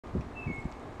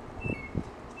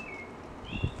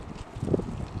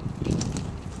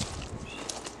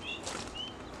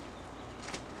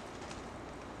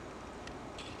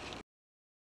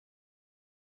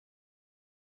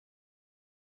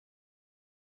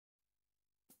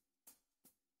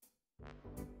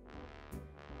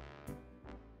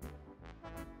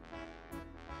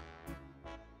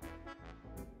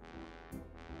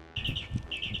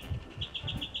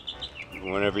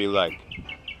Whenever you like.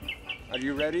 Are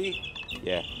you ready?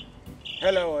 Yeah.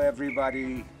 Hello,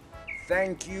 everybody.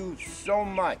 Thank you so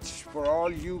much for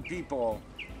all you people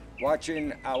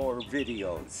watching our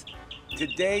videos. To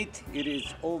date, it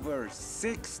is over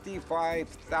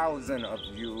 65,000 of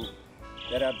you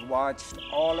that have watched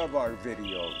all of our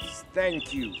videos.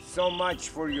 Thank you so much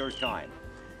for your time.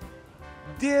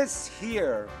 This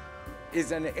here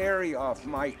is an area of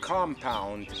my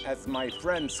compound, as my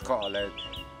friends call it,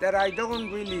 that I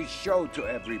don't really show to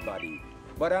everybody,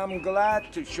 but I'm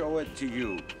glad to show it to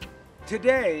you.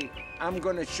 Today, I'm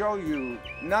going to show you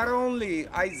not only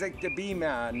Isaac the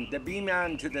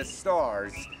Beeman to the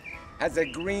stars, has a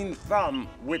green thumb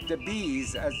with the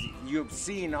bees, as you've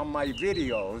seen on my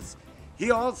videos. He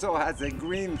also has a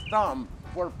green thumb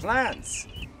for plants.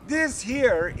 This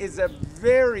here is a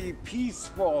very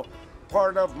peaceful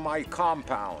part of my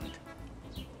compound.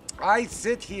 I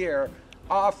sit here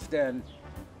often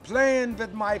playing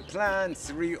with my plants,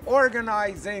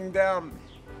 reorganizing them.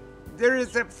 There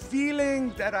is a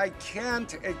feeling that I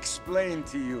can't explain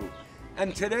to you,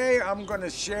 and today I'm going to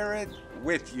share it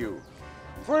with you.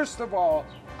 First of all,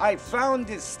 I found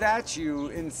this statue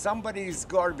in somebody's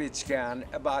garbage can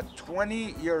about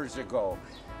 20 years ago,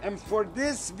 and for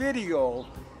this video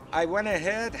I went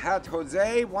ahead, had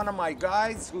Jose, one of my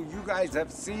guys who you guys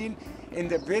have seen in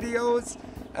the videos.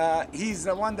 He's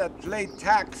the one that played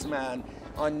Taxman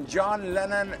on John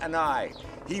Lennon and I.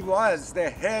 He was the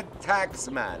head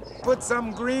taxman. Put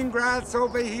some green grass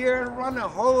over here, run a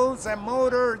hose, a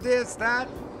motor, this, that,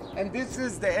 and this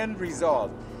is the end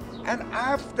result. And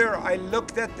after I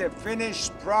looked at the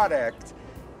finished product,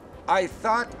 I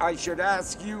thought I should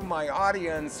ask you, my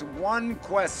audience, one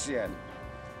question.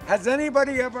 Has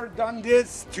anybody ever done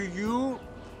this to you?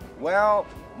 Well,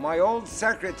 my old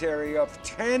secretary of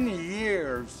 10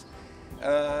 years,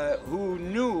 who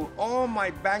knew all my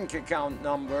bank account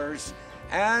numbers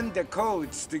and the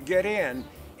codes to get in,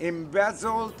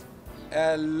 embezzled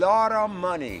a lot of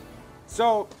money.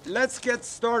 So let's get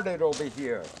started over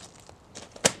here.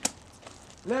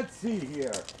 Let's see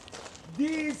here.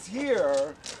 These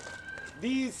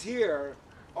here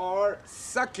are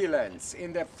succulents,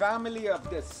 in the family of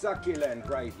the succulent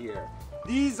right here.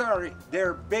 These are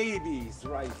their babies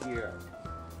right here.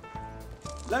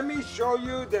 Let me show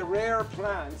you the rare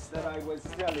plants that I was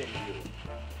telling you.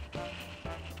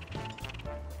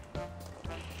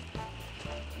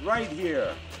 Right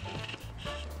here.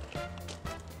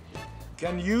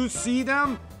 Can you see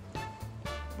them?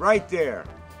 Right there.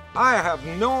 I have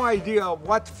no idea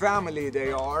what family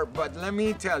they are, but let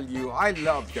me tell you, I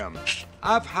love them.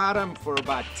 I've had them for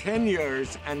about 10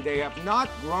 years and they have not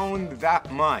grown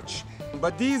that much.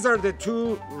 But these are the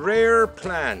two rare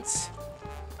plants.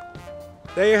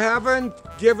 They haven't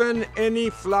given any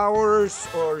flowers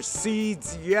or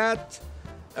seeds yet,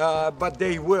 but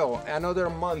they will, another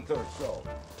month or so.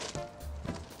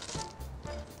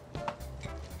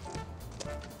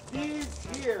 These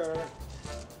here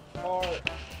are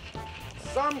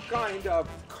some kind of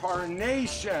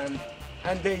carnation,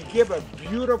 and they give a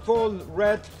beautiful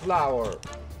red flower.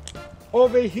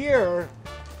 Over here,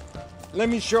 let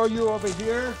me show you over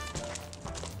here.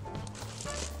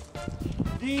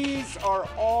 These are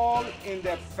all in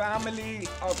the family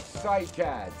of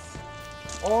Cycads.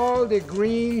 All the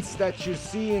greens that you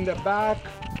see in the back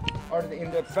are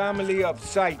in the family of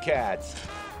Cycads.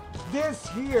 This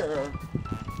here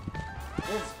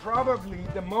is probably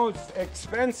the most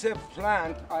expensive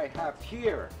plant I have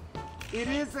here. It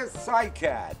is a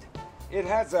cycad. It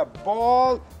has a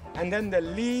ball and then the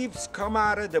leaves come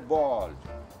out of the ball.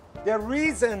 The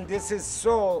reason this is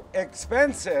so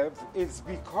expensive is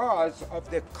because of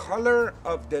the color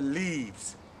of the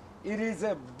leaves. It is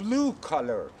a blue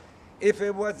color. If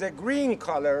it was a green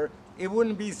color, it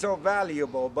wouldn't be so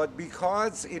valuable, but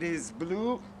because it is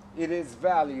blue, it is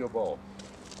valuable.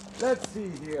 Let's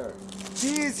see here.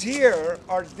 These here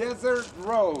are desert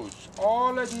rose.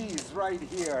 All of these right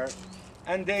here.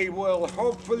 And they will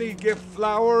hopefully give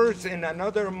flowers in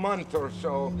another month or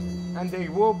so. And they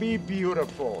will be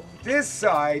beautiful. This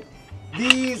side,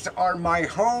 these are my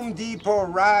Home Depot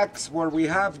racks where we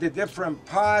have the different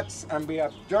pots. And we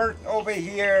have dirt over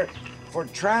here for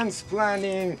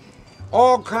transplanting.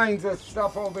 All kinds of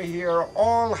stuff over here,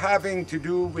 all having to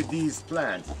do with these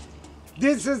plants.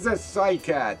 This is a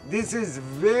cycad. This is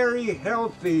very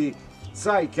healthy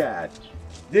cycad.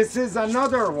 This is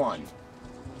another one.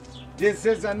 This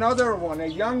is another one, a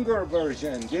younger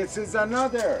version. This is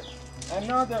another.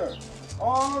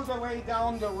 All the way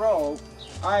down the row,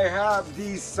 I have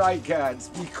these cycads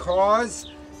because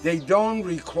they don't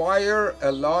require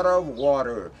a lot of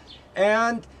water.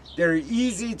 And They're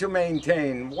easy to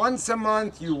maintain. Once a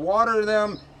month you water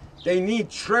them. They need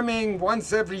trimming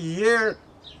once every year.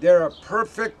 They're a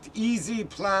perfect, easy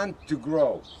plant to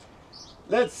grow.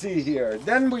 Let's see here.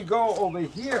 Then we go over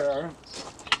here.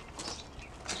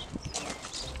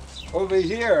 Over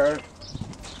here,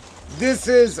 this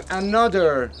is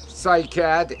another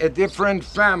cycad, a different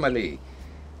family.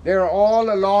 They're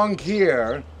all along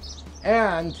here,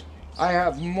 and I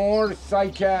have more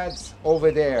cycads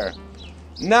over there.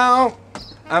 Now,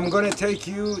 I'm going to take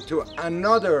you to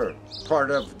another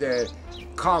part of the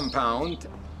compound.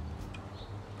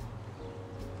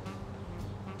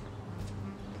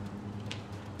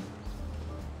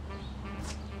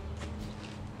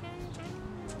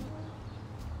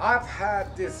 I've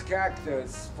had this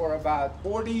cactus for about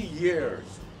 40 years.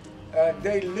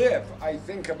 They live, I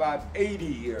think, about 80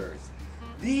 years.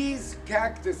 These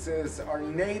cactuses are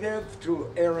native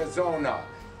to Arizona.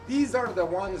 These are the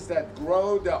ones that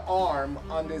grow the arm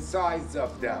on the sides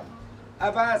of them.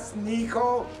 I've asked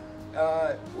Nico,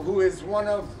 who is one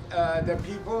of the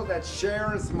people that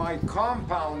shares my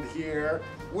compound here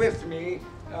with me.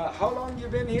 How long you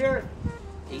been here?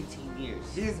 18 years.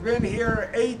 He's been here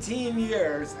 18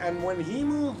 years, and when he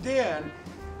moved in,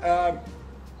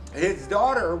 his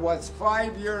daughter was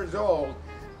 5 years old,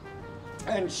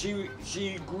 and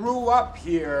she grew up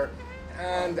here,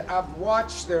 and I've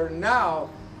watched her now.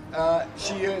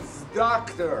 She is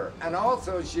doctor, and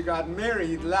also she got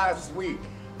married last week.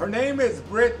 Her name is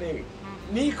Brittany.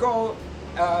 Nico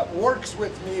works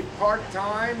with me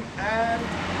part-time, and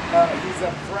he's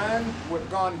a friend. We've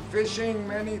gone fishing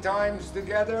many times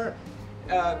together.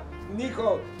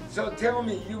 Nico, so tell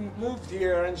me, you moved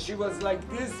here and she was like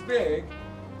this big,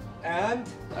 and?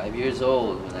 5 years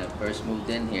old when I first moved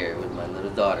in here with my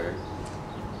little daughter,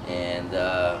 and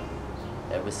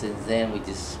ever since then we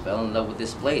just fell in love with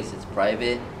this place. It's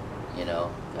private, you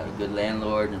know, got a good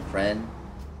landlord and friend.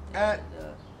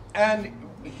 And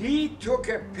he took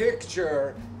a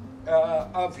picture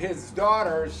of his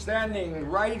daughter standing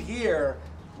right here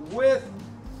with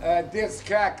this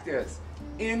cactus.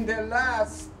 In the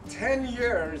last 10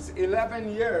 years,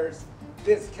 11 years,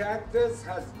 this cactus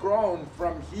has grown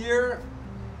from here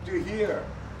to here.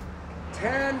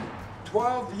 10,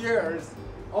 12 years,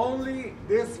 only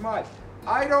this much.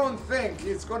 I don't think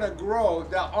it's gonna grow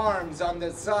the arms on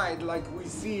the side like we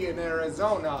see in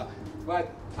Arizona,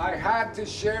 but I had to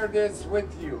share this with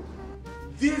you.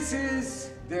 This is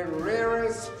the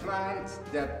rarest plant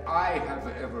that I have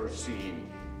ever seen.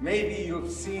 Maybe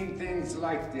you've seen things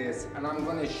like this, and I'm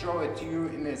gonna show it to you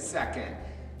in a second.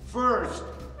 First,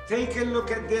 take a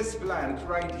look at this plant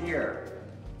right here.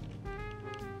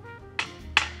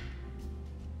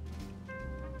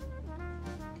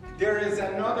 There is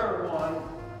another one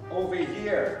over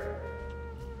here.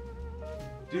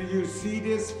 Do you see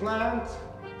this plant?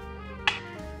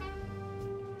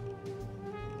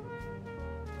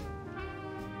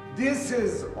 This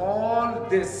is all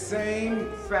the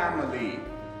same family.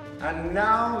 And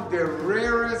now the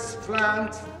rarest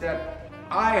plant that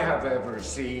I have ever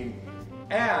seen.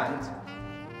 And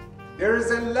there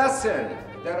is a lesson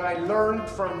that I learned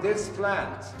from this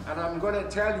plant. And I'm going to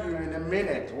tell you in a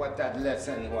minute what that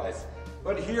lesson was.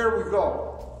 But here we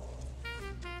go.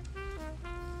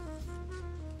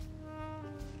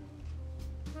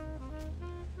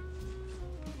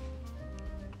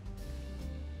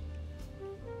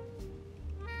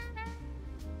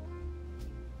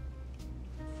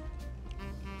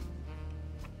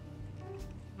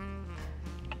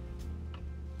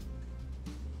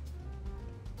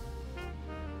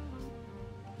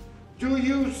 Do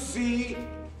you see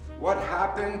what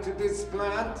happened to this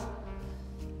plant?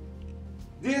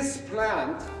 This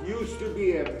plant used to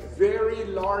be a very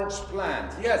large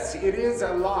plant. Yes, it is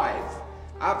alive.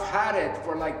 I've had it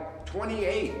for like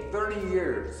 28, 30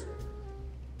 years.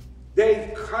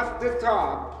 They cut the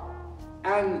top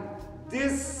and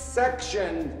this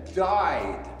section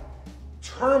died.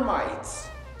 Termites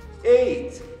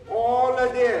ate all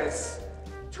of this.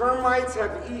 Termites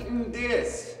have eaten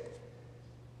this.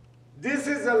 This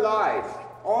is alive.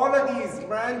 All of these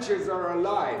branches are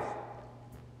alive.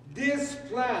 This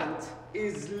plant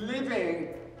is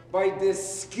living by the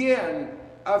skin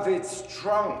of its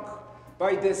trunk,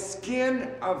 by the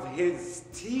skin of his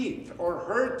teeth or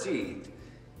her teeth.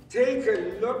 Take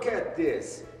a look at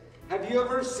this. Have you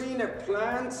ever seen a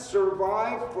plant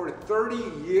survive for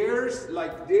 30 years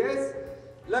like this?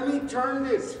 Let me turn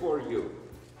this for you.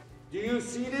 Do you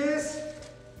see this?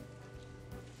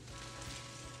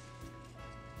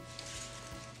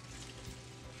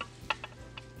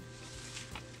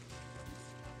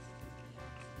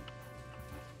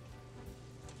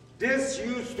 This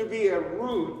used to be a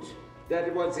root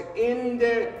that was in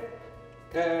the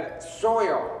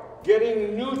soil,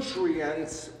 getting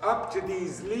nutrients up to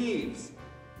these leaves.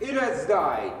 It has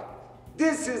died.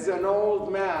 This is an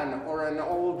old man or an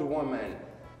old woman.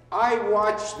 I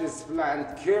watch this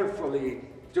plant carefully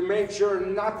to make sure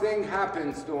nothing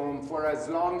happens to him for as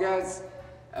long as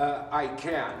I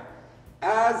can.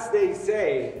 As they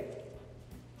say,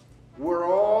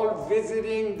 we're all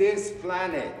visiting this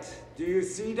planet. Do you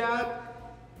see that?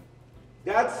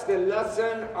 That's the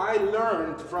lesson I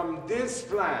learned from this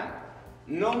plant.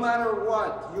 No matter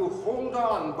what, you hold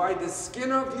on by the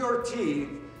skin of your teeth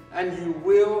and you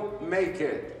will make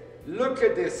it. Look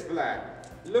at this plant.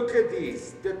 Look at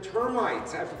these. The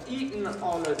termites have eaten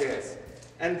all of this.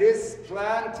 And this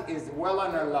plant is well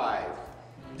and alive.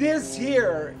 This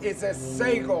here is a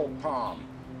sago palm.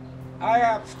 I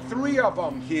have 3 of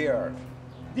them here.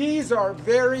 These are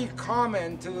very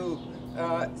common to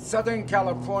Southern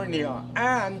California,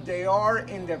 and they are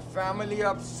in the family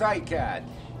of Cycad,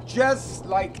 just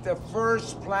like the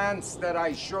first plants that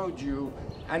I showed you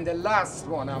and the last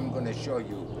one I'm going to show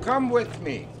you. Come with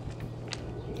me.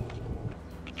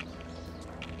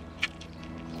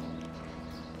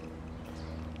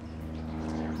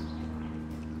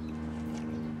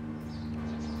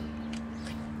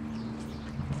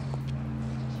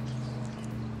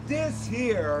 This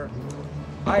here,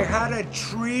 I had a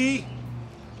tree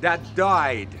that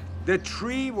died. The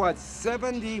tree was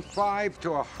 75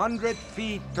 to 100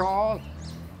 feet tall.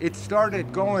 It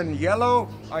started going yellow.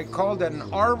 I called an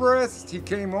arborist. He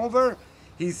came over.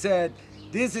 He said,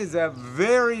 this is a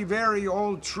very, very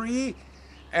old tree,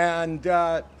 and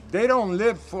they don't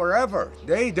live forever.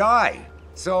 They die.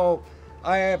 So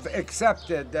I have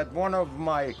accepted that one of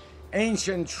my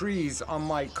ancient trees on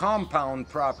my compound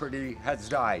property has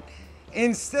died.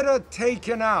 Instead of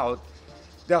taking out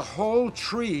the whole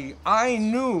tree, I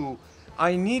knew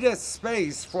I needed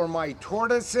space for my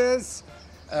tortoises,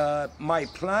 my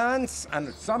plants,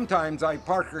 and sometimes I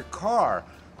park a car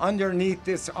underneath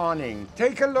this awning.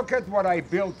 Take a look at what I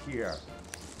built here.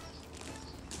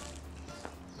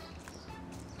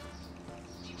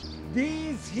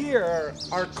 These here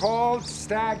are called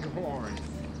staghorns.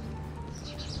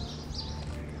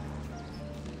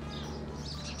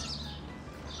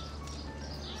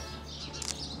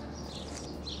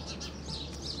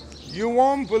 You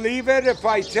won't believe it if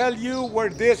I tell you where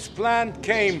this plant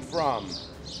came from.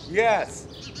 Yes,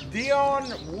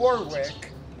 Dionne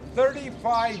Warwick,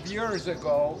 35 years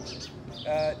ago,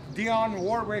 Dionne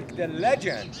Warwick, the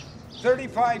legend,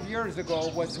 35 years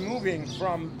ago was moving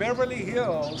from Beverly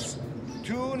Hills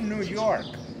to New York.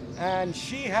 And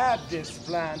she had this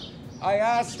plant. I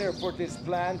asked her for this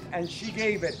plant and she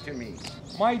gave it to me.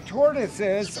 My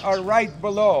tortoises are right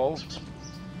below.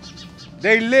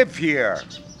 They live here.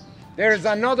 There's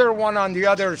another one on the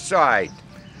other side.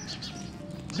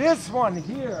 This one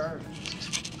here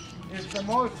is the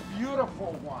most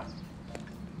beautiful one.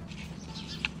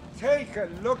 Take a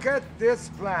look at this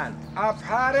plant. I've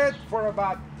had it for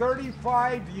about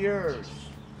 35 years.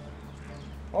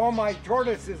 All my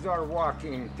tortoises are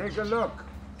walking. Take a look.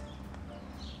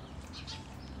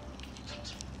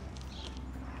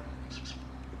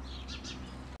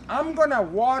 I'm gonna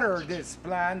water this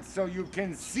plant so you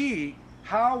can see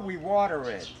how we water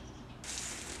it.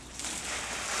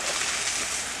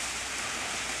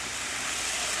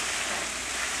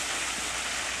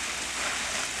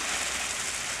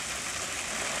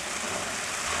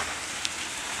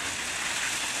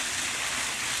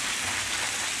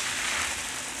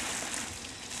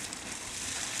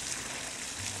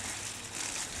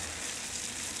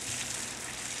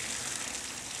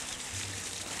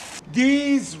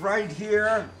 These right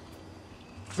here,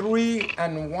 3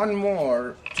 and 1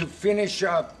 more to finish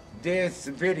up this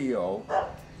video.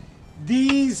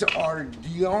 These are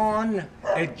Dioon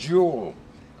Edule.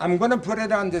 I'm gonna put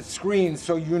it on the screen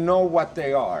so you know what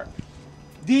they are.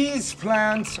 These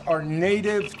plants are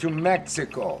native to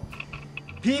Mexico.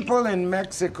 People in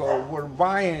Mexico were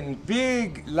buying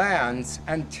big lands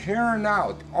and tearing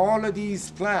out all of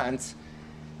these plants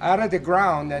out of the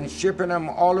ground and shipping them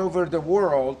all over the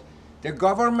world. The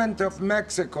government of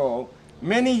Mexico,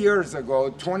 many years ago,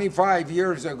 25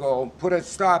 years ago, put a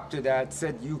stop to that,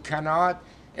 said you cannot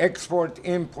export,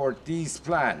 import these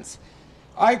plants.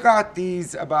 I got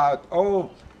these about,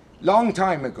 long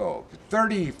time ago,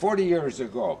 30, 40 years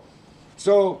ago.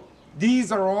 So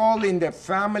these are all in the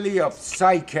family of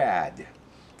Cycad.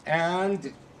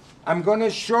 And I'm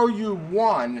gonna show you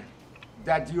one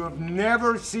that you have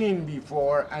never seen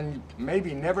before and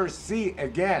maybe never see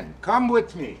again. Come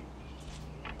with me.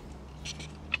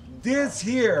 This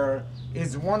here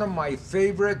is one of my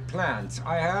favorite plants.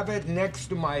 I have it next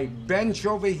to my bench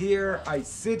over here. I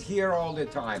sit here all the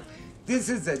time. This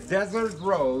is a desert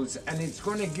rose, and it's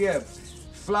going to give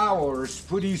flowers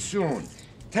pretty soon.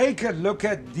 Take a look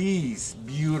at these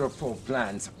beautiful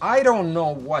plants. I don't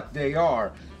know what they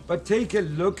are, but take a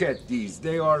look at these.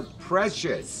 They are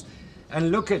precious.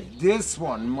 And look at this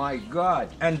one, my God.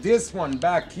 And this one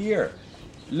back here.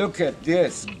 Look at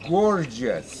this,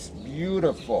 gorgeous,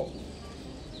 beautiful.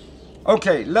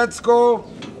 Okay, let's go.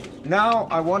 Now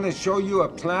I want to show you a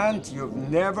plant you've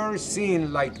never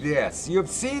seen like this. You've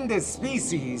seen this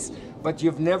species, but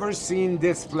you've never seen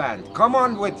this plant. Come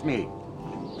on with me.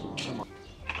 Come on.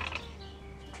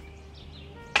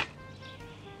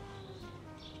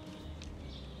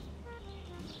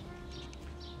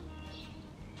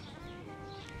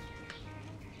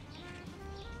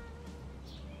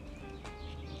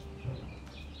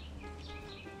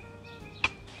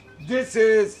 This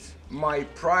is my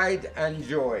pride and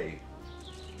joy.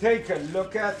 Take a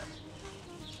look at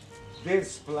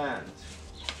this plant.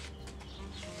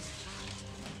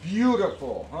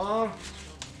 Beautiful, huh?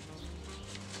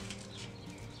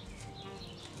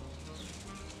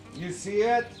 You see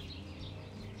it?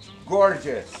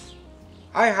 Gorgeous.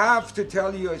 I have to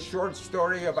tell you a short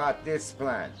story about this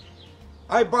plant.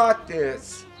 I bought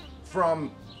this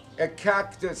from a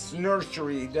cactus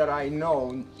nursery that I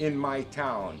know in my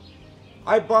town.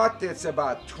 I bought this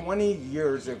about 20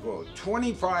 years ago,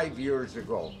 25 years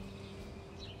ago.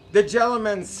 The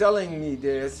gentleman selling me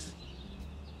this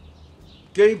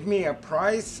gave me a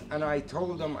price, and I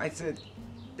told him, I said,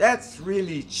 that's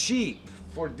really cheap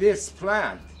for this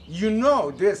plant. You know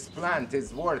this plant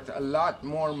is worth a lot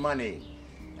more money.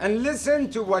 And listen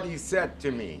to what he said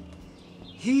to me.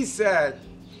 He said,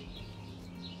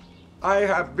 I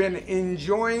have been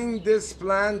enjoying this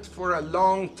plant for a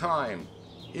long time.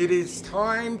 It is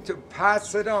time to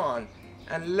pass it on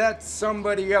and let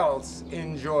somebody else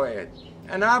enjoy it.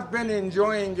 And I've been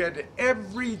enjoying it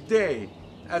every day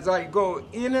as I go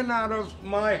in and out of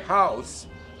my house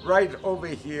right over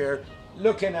here,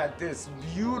 looking at this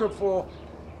beautiful,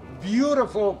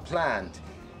 beautiful plant.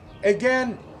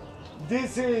 Again,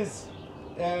 this is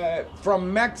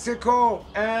from Mexico,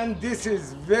 and this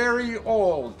is very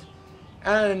old.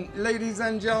 And ladies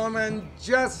and gentlemen,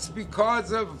 just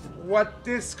because of what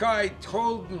this guy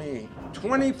told me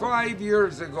 25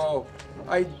 years ago,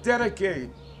 I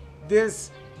dedicate this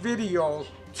video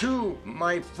to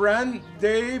my friend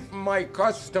Dave, my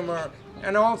customer,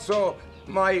 and also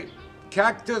my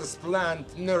cactus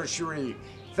plant nursery.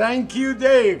 Thank you,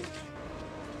 Dave.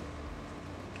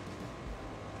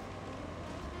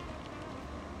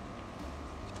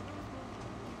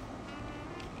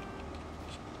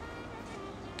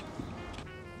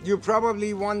 You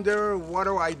probably wonder, what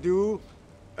do I do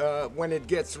when it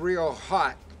gets real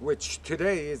hot, which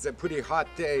today is a pretty hot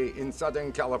day in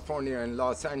Southern California in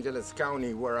Los Angeles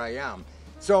County where I am.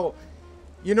 So,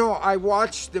 you know, I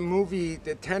watched the movie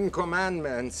The Ten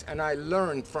Commandments, and I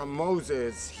learned from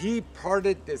Moses, he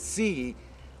parted the sea.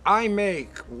 I make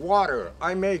water,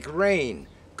 I make rain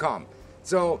come.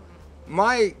 So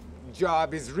my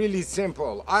job is really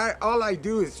simple. All I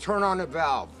do is turn on a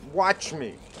valve. Watch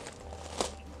me.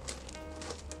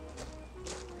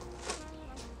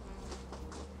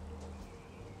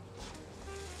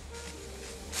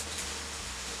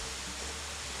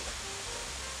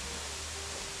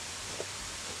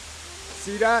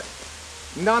 See that?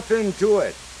 Nothing to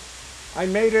it. I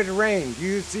made it rain. Do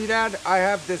you see that? I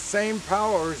have the same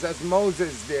powers as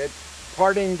Moses did,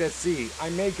 parting the sea.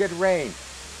 I make it rain.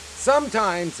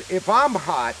 Sometimes, if I'm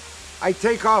hot, I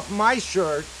take off my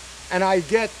shirt and I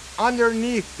get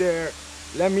underneath there.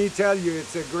 Let me tell you,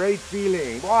 it's a great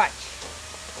feeling. Watch.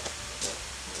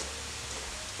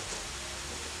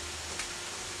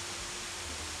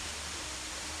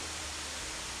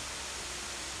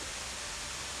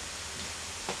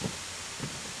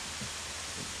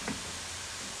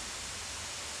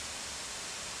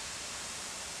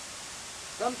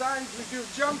 Sometimes we do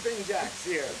jumping jacks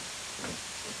here.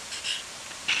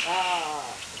 Ah,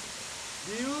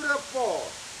 beautiful.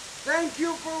 Thank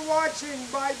you for watching.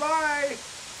 Bye-bye.